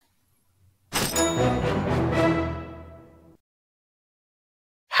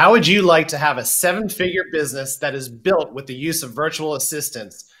How would you like to have a seven-figure business that is built with the use of virtual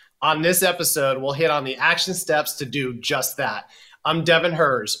assistants? On this episode, we'll hit on the action steps to do just that. I'm Devin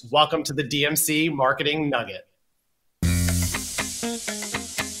Hers. Welcome to the DMC Marketing Nugget.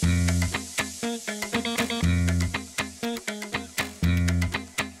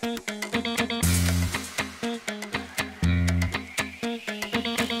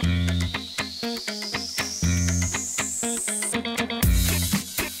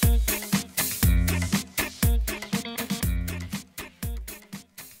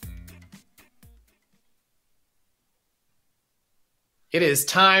 It is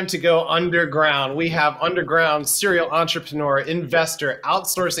time to go underground. We have underground serial entrepreneur, investor,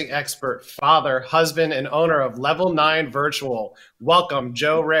 outsourcing expert, father, husband, and owner of Level 9 Virtual. Welcome,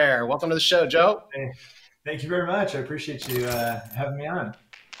 Joe Rare. Welcome to the show, Joe. Hey, thank you very much. I appreciate you having me on.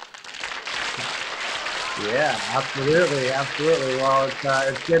 Yeah, absolutely. Well,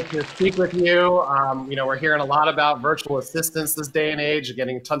 it's good to speak with you. We're hearing a lot about virtual assistants this day and age,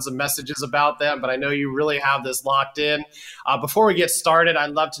 getting tons of messages about them, but I know you really have this locked in. Before we get started,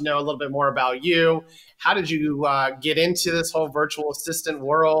 I'd love to know a little bit more about you. How did you get into this whole virtual assistant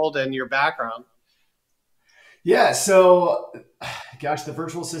world and your background? Yeah, so, gosh, the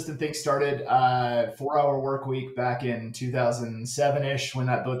virtual assistant thing started 4-Hour Workweek back in 2007-ish when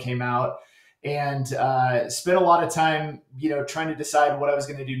that book came out. And spent a lot of time, trying to decide what I was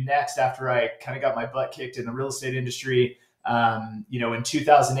going to do next after I kind of got my butt kicked in the real estate industry. In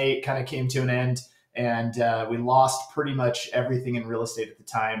 2008 kind of came to an end, and we lost pretty much everything in real estate at the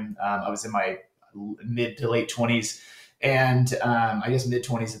time. I was in my mid to late 20s, and I guess mid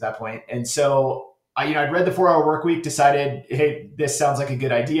 20s at that point. And so I'd read the 4-Hour Workweek, decided, hey, this sounds like a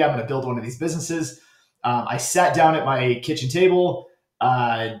good idea. I'm going to build one of these businesses. I sat down at my kitchen table,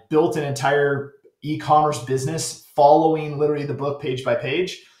 built an entire e-commerce business following literally the book page by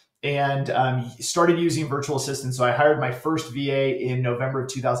page, and started using virtual assistants. So I hired my first VA in November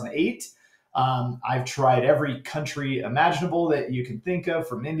of 2008. I've tried every country imaginable that you can think of,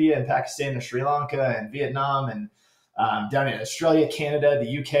 from India and Pakistan to Sri Lanka and Vietnam and down in Australia, Canada,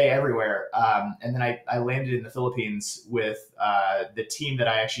 the UK, everywhere. And then I landed in the Philippines with the team that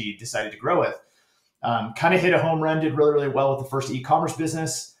I actually decided to grow with. Kind of hit a home run, did really, really well with the first e-commerce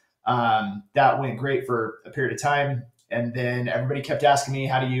business. That went great for a period of time. And then everybody kept asking me,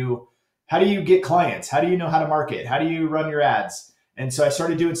 how do you get clients? How do you know how to market? How do you run your ads? And so I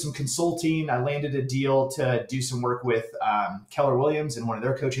started doing some consulting. I landed a deal to do some work with Keller Williams in one of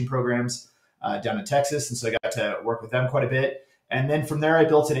their coaching programs down in Texas. And so I got to work with them quite a bit. And then from there, I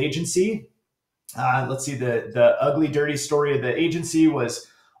built an agency. Let's see, the ugly, dirty story of the agency was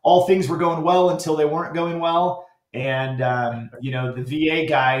all things were going well until they weren't going well. And, the VA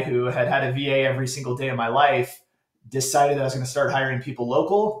guy who had a VA every single day of my life decided that I was going to start hiring people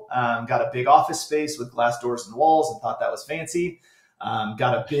local. Got a big office space with glass doors and walls and thought that was fancy.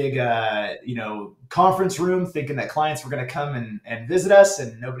 Got a big, conference room thinking that clients were going to come and visit us,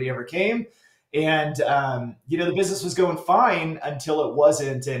 and nobody ever came. And, the business was going fine until it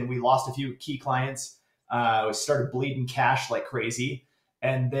wasn't. And we lost a few key clients. We started bleeding cash like crazy.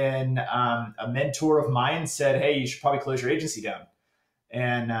 And then a mentor of mine said, hey, you should probably close your agency down.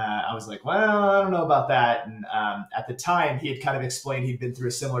 And I was like, well, I don't know about that. And at the time, he had kind of explained he'd been through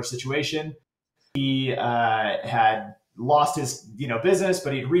a similar situation. He had lost his business,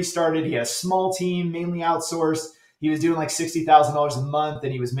 but he'd restarted. He had a small team, mainly outsourced. He was doing like $60,000 a month,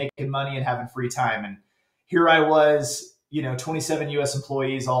 and he was making money and having free time. And here I was, 27 US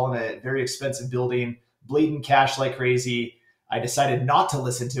employees, all in a very expensive building, bleeding cash like crazy. I decided not to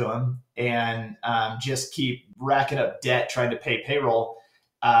listen to him and just keep racking up debt trying to pay payroll.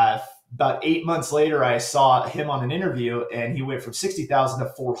 About 8 months later, I saw him on an interview, and he went from $60,000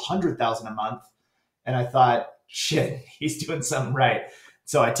 to $400,000 a month. And I thought, shit, he's doing something right.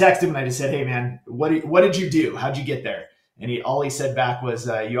 So I texted him and I just said, hey man, what did you do? How'd you get there? And all he said back was,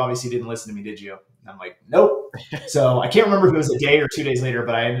 you obviously didn't listen to me, did you? And I'm like, nope. So I can't remember if it was a day or 2 days later,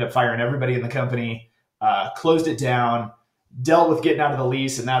 but I ended up firing everybody in the company, closed it down, dealt with getting out of the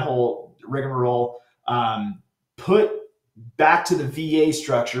lease and that whole rigmarole, put back to the VA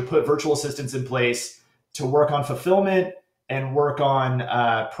structure, put virtual assistants in place to work on fulfillment and work on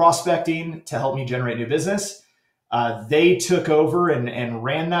prospecting to help me generate new business. They took over and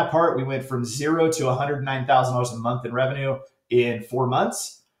ran that part. We went from zero to $109,000 a month in revenue in 4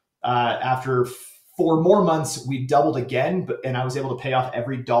 months. After 4 more months, we doubled again, and I was able to pay off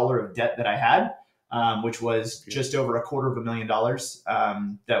every dollar of debt that I had. Which was just over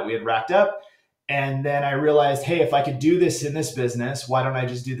 $250,000 that we had racked up. And then I realized, hey, if I could do this in this business, why don't I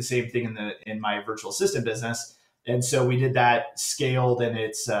just do the same thing in my virtual assistant business? And so we did that, scaled, and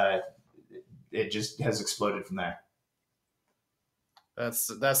it just has exploded from there.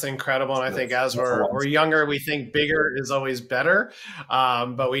 That's incredible, and I think as we're younger, we think bigger is always better,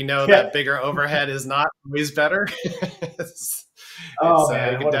 but we know that bigger overhead is not always better. It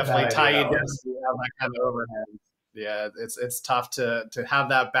can definitely tie you down if you have that kind of overhead. Yeah, it's tough to have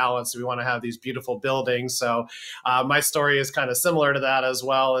that balance. We want to have these beautiful buildings. So my story is kind of similar to that as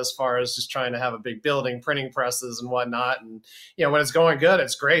well, as far as just trying to have a big building, printing presses and whatnot. And, when it's going good,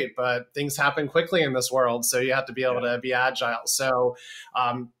 it's great, but things happen quickly in this world. So you have to be able to be agile. So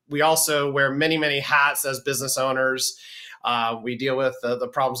we also wear many, many hats as business owners. We deal with the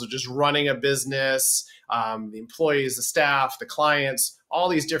problems of just running a business, the employees, the staff, the clients, all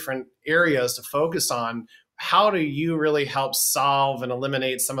these different areas to focus on. How do you really help solve and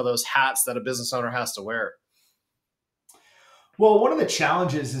eliminate some of those hats that a business owner has to wear? Well, one of the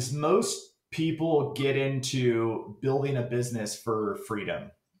challenges is most people get into building a business for freedom,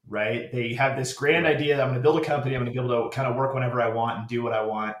 right? They have this grand idea that I'm going to build a company. I'm going to be able to kind of work whenever I want and do what I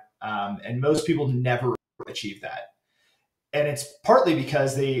want. And most people never achieve that. And it's partly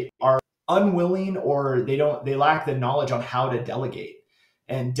because they are unwilling, or they lack the knowledge on how to delegate.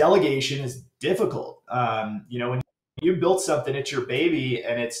 And delegation is difficult. When you build something, it's your baby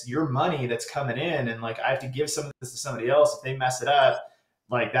and it's your money that's coming in. And like, I have to give some of this to somebody else. If they mess it up,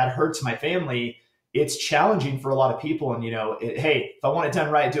 like that hurts my family. It's challenging for a lot of people. And, hey, if I want it done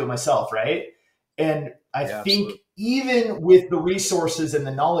right, do it myself. Right. And I think even with the resources and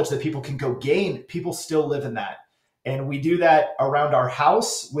the knowledge that people can go gain, people still live in that. And we do that around our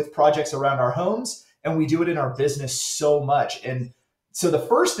house with projects around our homes. And we do it in our business so much. And so the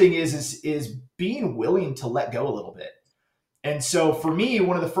first thing is being willing to let go a little bit. And so for me,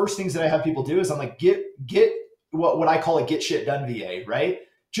 one of the first things that I have people do is I'm like, get what I call a get shit done VA, right?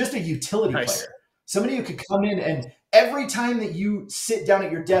 Just a utility player. Somebody who could come in and every time that you sit down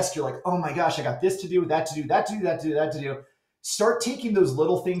at your desk, you're like, oh my gosh, I got this to do, that to do, that to do, that to do, that to do. Start taking those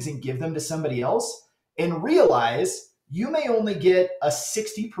little things and give them to somebody else and realize you may only get a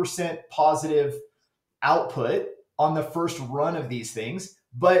 60% positive output on the first run of these things,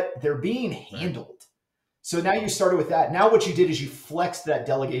 but they're being handled. So now you started with that. Now what you did is you flexed that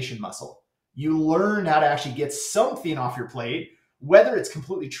delegation muscle. You learned how to actually get something off your plate, whether it's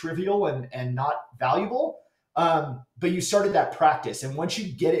completely trivial and not valuable, but you started that practice. And once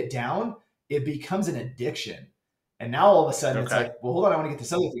you get it down, it becomes an addiction. And now all of a sudden it's like, well, hold on, I want to get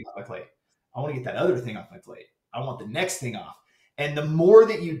this other thing off my plate. I want to get that other thing off my plate. I want the next thing off. And the more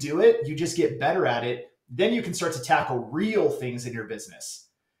that you do it, you just get better at it. Then you can start to tackle real things in your business.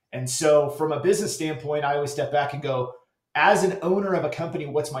 And so from a business standpoint, I always step back and go, as an owner of a company,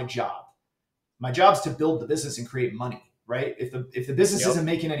 what's my job? My job is to build the business and create money, right? If the business isn't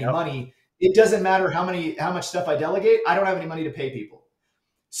making any money, it doesn't matter how much stuff I delegate. I don't have any money to pay people.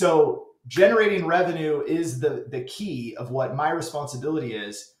 So generating revenue is the key of what my responsibility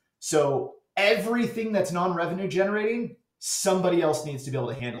is. So everything that's non-revenue generating, somebody else needs to be able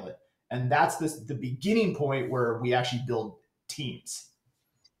to handle it. And that's the beginning point where we actually build teams.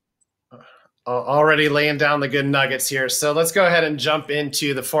 Already laying down the good nuggets here. So let's go ahead and jump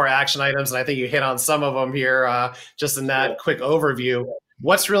into the 4 action items. And I think you hit on some of them here just in that quick overview.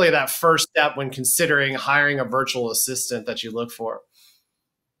 What's really that first step when considering hiring a virtual assistant that you look for?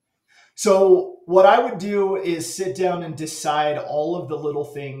 So what I would do is sit down and decide all of the little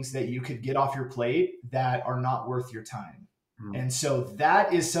things that you could get off your plate that are not worth your time. And so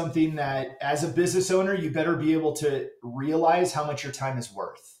that is something that as a business owner, you better be able to realize how much your time is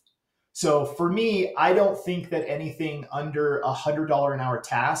worth. So for me, I don't think that anything under $100 an hour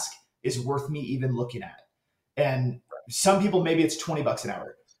task is worth me even looking at. And some people, maybe it's $20 an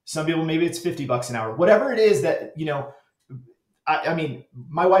hour. Some people, maybe it's $50 an hour, whatever it is that, I mean,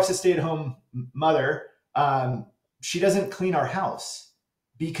 my wife's a stay-at-home mother. She doesn't clean our house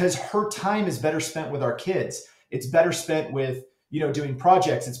because her time is better spent with our kids. It's better spent with, doing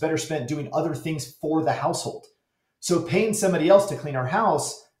projects. It's better spent doing other things for the household. So paying somebody else to clean our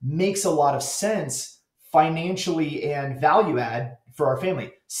house makes a lot of sense financially and value add for our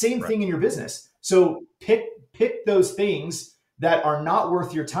family. Same thing in your business. So pick those things that are not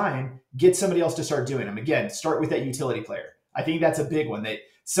worth your time, get somebody else to start doing them. Again, start with that utility player. I think that's a big one.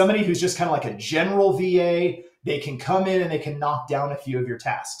 Somebody who's just kind of like a general VA, they can come in and they can knock down a few of your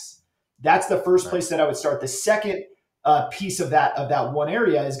tasks. That's the first place that I would start. The second piece of that one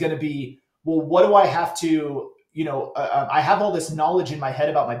area is going to be, well, what do I have to, I have all this knowledge in my head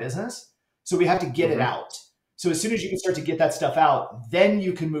about my business, so we have to get it out. So as soon as you can start to get that stuff out, then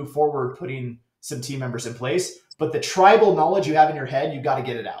you can move forward putting some team members in place. But the tribal knowledge you have in your head, you've got to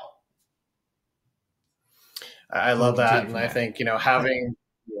get it out. I So we'll love that. continue And from I there. think,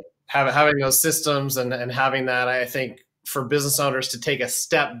 having those systems and having that, I think for business owners to take a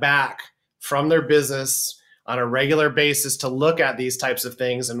step back from their business on a regular basis to look at these types of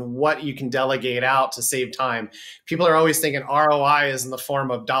things and what you can delegate out to save time. People are always thinking ROI is in the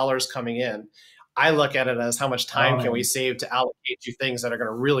form of dollars coming in. I look at it as how much Oh time can we man. save to allocate to things that are going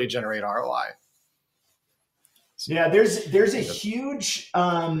to really generate ROI. Yeah, there's a huge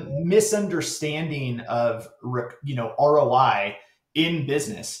misunderstanding of ROI in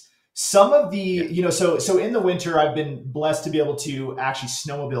business. Some of the Yeah. so in the winter I've been blessed to be able to actually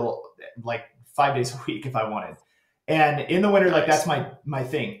snowmobile like 5 days a week if I wanted, and in the winter like that's Nice. my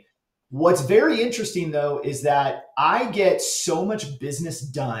thing. What's very interesting though is that I get so much business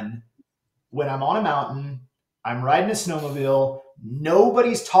done when I'm on a mountain, I'm riding a snowmobile,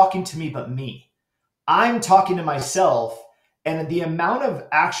 nobody's talking to me but me. I'm talking to myself, and the amount of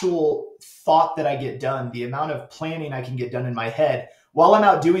actual thought that I get done, the amount of planning I can get done in my head while I'm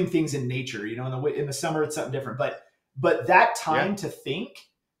out doing things in nature. In the summer it's something different, but that Yeah. time to think.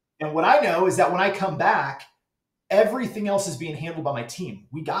 And what I know is that when I come back, everything else is being handled by my team.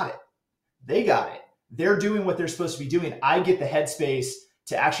 We got it. They got it. They're doing what they're supposed to be doing. I get the headspace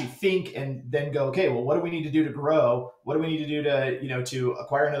to actually think and then go, okay, well, what do we need to do to grow? What do we need to do to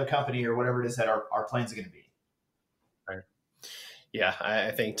acquire another company or whatever it is that our plans are going to be? Right. Yeah,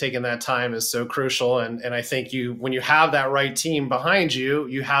 I think taking that time is so crucial. And I think when you have that right team behind you,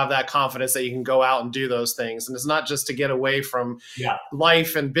 you have that confidence that you can go out and do those things. And it's not just to get away from Yeah,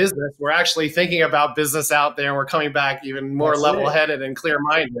 life and business. We're actually thinking about business out there, and we're coming back even more that's level it. headed and clear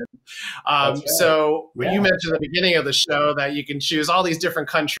minded. That's right. So Yeah. you mentioned at the beginning of the show that you can choose all these different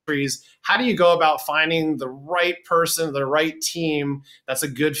countries. How do you go about finding the right person, the right team that's a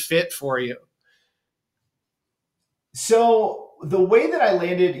good fit for you? So the way that I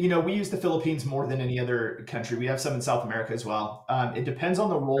landed, we use the Philippines more than any other country. We have some in South America as well. It depends on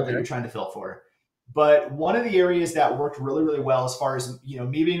the role that Okay. you're trying to fill for. But one of the areas that worked really, really well as far as,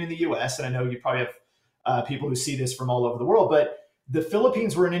 me being in the US, and I know you probably have people who see this from all over the world, but the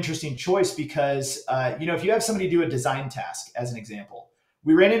Philippines were an interesting choice because, if you have somebody do a design task, as an example,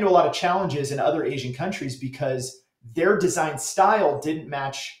 we ran into a lot of challenges in other Asian countries because their design style didn't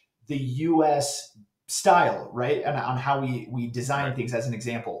match the US style, right? And on how we design Right. things, as an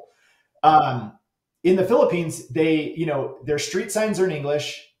example. Um, in the Philippines, their street signs are in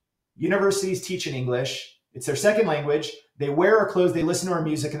English. Universities teach in English. It's their second language. They wear our clothes, they listen to our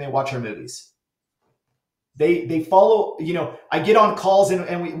music, and they watch our movies. They follow, I get on calls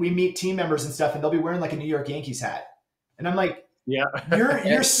and we meet team members and stuff, and they'll be wearing like a New York Yankees hat. And I'm like, Yeah.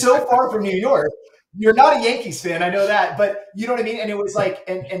 you're so far from New York. You're not a Yankees fan, I know that, but you know what I mean. And it was like,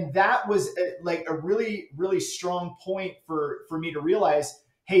 and that was like a really, really strong point for me to realize,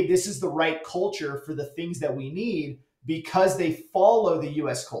 hey, this is the right culture for the things that we need because they follow the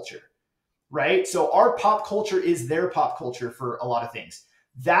U.S. culture, right? So our pop culture is their pop culture for a lot of things.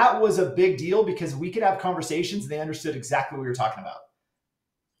 That was a big deal because we could have conversations and they understood exactly what we were talking about.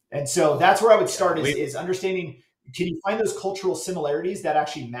 And so that's where I would start Yeah. is understanding, can you find those cultural similarities that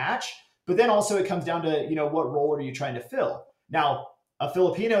actually match? But then also it comes down to, what role are you trying to fill? Now, a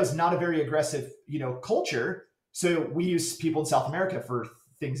Filipino is not a very aggressive, culture. So we use people in South America for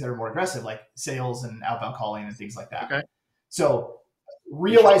things that are more aggressive, like sales and outbound calling and things like that. Okay. So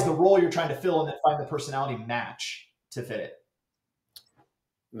realize the role you're trying to fill and then find the personality match to fit it.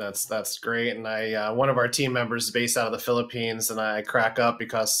 That's great. And one of our team members is based out of the Philippines, and I crack up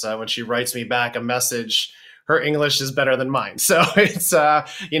because when she writes me back a message, her English is better than mine. So it's I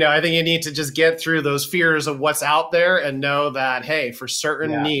think you need to just get through those fears of what's out there and know that, hey, for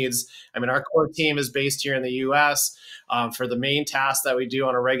certain needs, our core team is based here in the U.S. For the main tasks that we do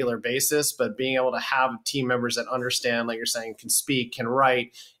on a regular basis, but being able to have team members that understand, like you're saying, can speak, can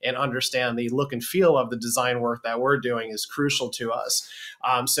write, and understand the look and feel of the design work that we're doing is crucial to us.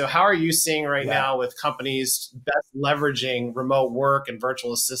 So how are you seeing right now with companies best leveraging remote work and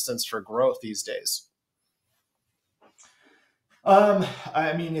virtual assistants for growth these days?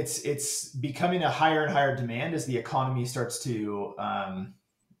 It's becoming a higher and higher demand as the economy starts to,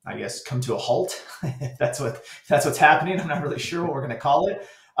 I guess, come to a halt. That's what's happening. I'm not really sure what we're going to call it.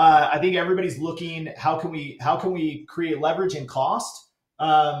 I think everybody's looking, how can we create leverage and cost?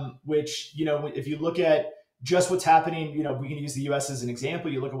 Which, if you look at just what's happening, we can use the US as an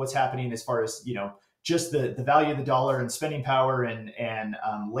example. You look at what's happening as far as, just the value of the dollar and spending power and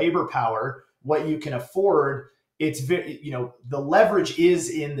labor power, what you can afford. It's very, the leverage is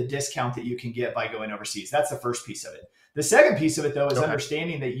in the discount that you can get by going overseas. That's the first piece of it. The second piece of it, though, is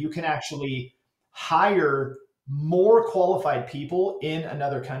understanding that you can actually hire more qualified people in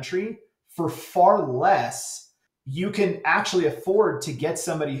another country for far less you can actually afford to get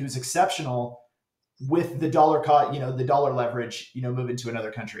somebody who's exceptional with the dollar cost, the dollar leverage, moving to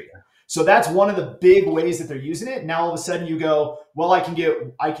another country. So that's one of the big ways that they're using it. Now all of a sudden you go, well, I can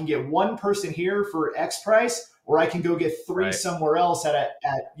get one person here for X price, or I can go get three somewhere else at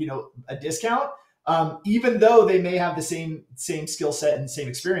a discount. Even though they may have the same skill set and same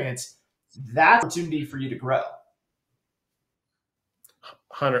experience, that's an opportunity for you to grow.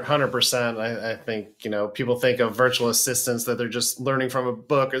 100%. I think, people think of virtual assistants that they're just learning from a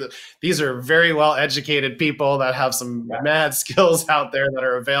book, these are very well educated people that have some mad skills out there that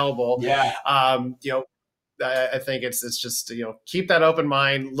are available. Yeah. I think it's just, keep that open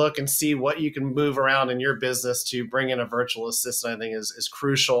mind, look and see what you can move around in your business to bring in a virtual assistant, I think is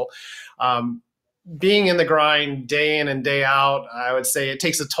crucial. Being in the grind day in and day out, I would say it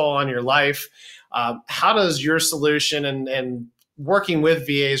takes a toll on your life. How does your solution and working with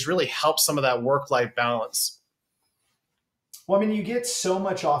VAs really help some of that work-life balance? Well, you get so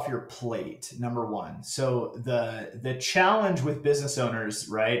much off your plate, number one. So the challenge with business owners,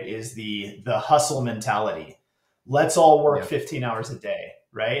 right, is the hustle mentality. Let's all work 15 hours a day,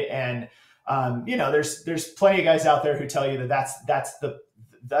 right? And there's plenty of guys out there who tell you that's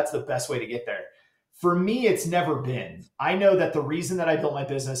the best way to get there. For me, it's never been. I know that the reason that I built my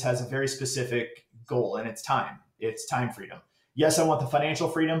business has a very specific goal, and it's time. It's time freedom. Yes, I want the financial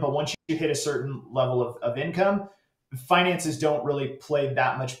freedom, but once you hit a certain level of income, finances don't really play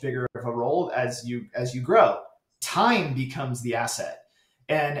that much bigger of a role as you grow. Time becomes the asset.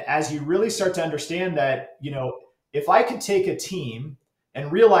 And as you really start to understand that, if I could take a team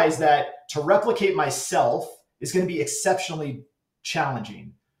and realize that to replicate myself is going to be exceptionally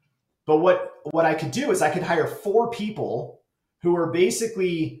challenging. But what I could do is I could hire 4 people who are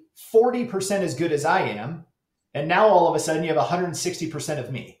basically 40% as good as I am. And now all of a sudden you have 160%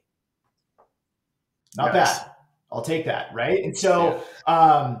 of me. Not bad. I'll take that, right? And so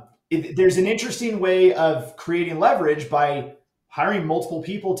there's an interesting way of creating leverage by hiring multiple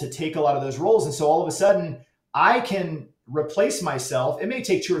people to take a lot of those roles. And so all of a sudden I can replace myself. It may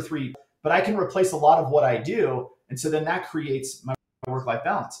take 2 or 3, but I can replace a lot of what I do. And so then that creates my work-life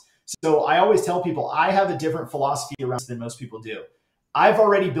balance. So I always tell people I have a different philosophy around than most people do. I've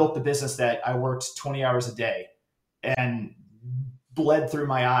already built the business that I worked 20 hours a day and bled through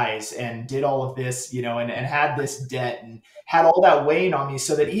my eyes and did all of this, and had this debt and had all that weighing on me,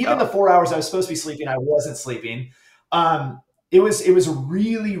 so that even the 4 hours I was supposed to be sleeping, I wasn't sleeping. It was a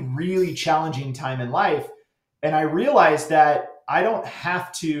really, really challenging time in life. And I realized that I don't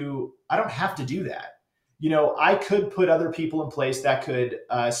have to do that. I could put other people in place that could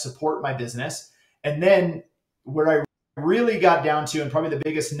support my business. And then where I really got down to, and probably the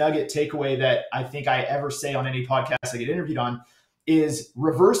biggest nugget takeaway that I think I ever say on any podcast I get interviewed on, is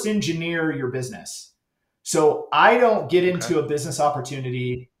reverse engineer your business. So I don't get into a business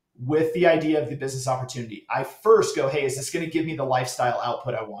opportunity with the idea of the business opportunity. I first go, hey, is this going to give me the lifestyle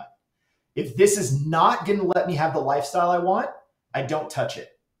output I want? If this is not going to let me have the lifestyle I want, I don't touch it.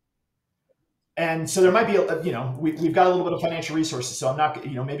 And so there might be, we've got a little bit of financial resources. So I'm not,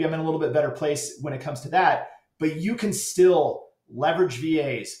 maybe I'm in a little bit better place when it comes to that. But you can still leverage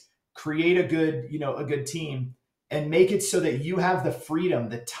VAs, create a good team, and make it so that you have the freedom,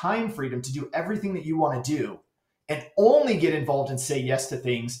 the time freedom to do everything that you want to do, and only get involved and say yes to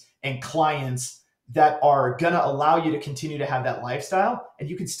things and clients that are going to allow you to continue to have that lifestyle, and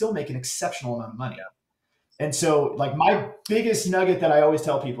you can still make an exceptional amount of money. And so my biggest nugget that I always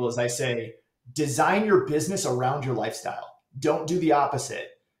tell people is I say, design your business around your lifestyle. Don't do the opposite,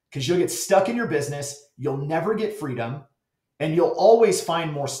 because you'll get stuck in your business. You'll never get freedom, and you'll always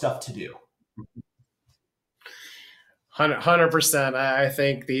find more stuff to do. 100%. I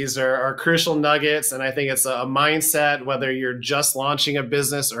think these are crucial nuggets. And I think it's a mindset, whether you're just launching a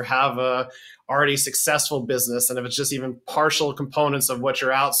business or have a already successful business. And if it's just even partial components of what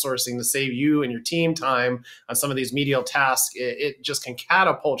you're outsourcing to save you and your team time on some of these medial tasks, it just can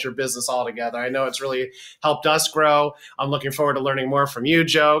catapult your business altogether. I know it's really helped us grow. I'm looking forward to learning more from you,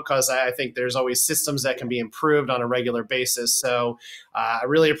 Joe, because I think there's always systems that can be improved on a regular basis. So I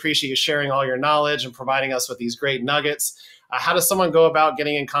really appreciate you sharing all your knowledge and providing us with these great nuggets. How does someone go about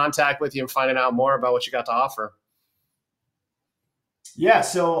getting in contact with you and finding out more about what you got to offer? Yeah,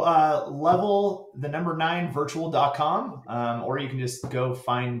 so level9virtual.com, or you can just go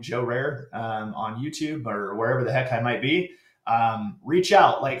find Joe Rare on YouTube or wherever the heck I might be. Reach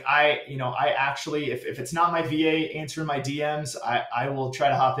out. I actually, if it's not my VA answering my DMs, I will try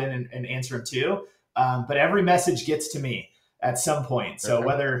to hop in and answer them too. But every message gets to me at some point. So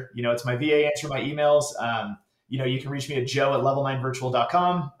whether, it's my VA answering my emails, you can reach me at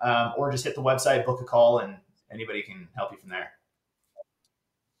joe@level9virtual.com, or just hit the website, book a call, and anybody can help you from there.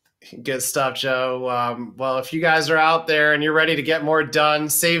 Good stuff, Joe. Well, if you guys are out there and you're ready to get more done,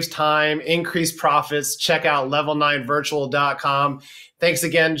 saves time, increase profits, check out level9virtual.com. Thanks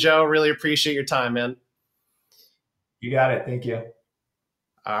again, Joe. Really appreciate your time, man. You got it. Thank you.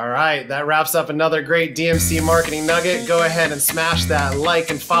 All right. That wraps up another great DMC Marketing Nugget. Go ahead and smash that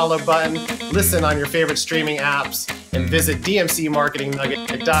like and follow button. Listen on your favorite streaming apps and visit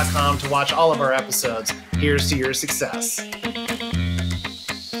dmcmarketingnugget.com to watch all of our episodes. Here's to your success.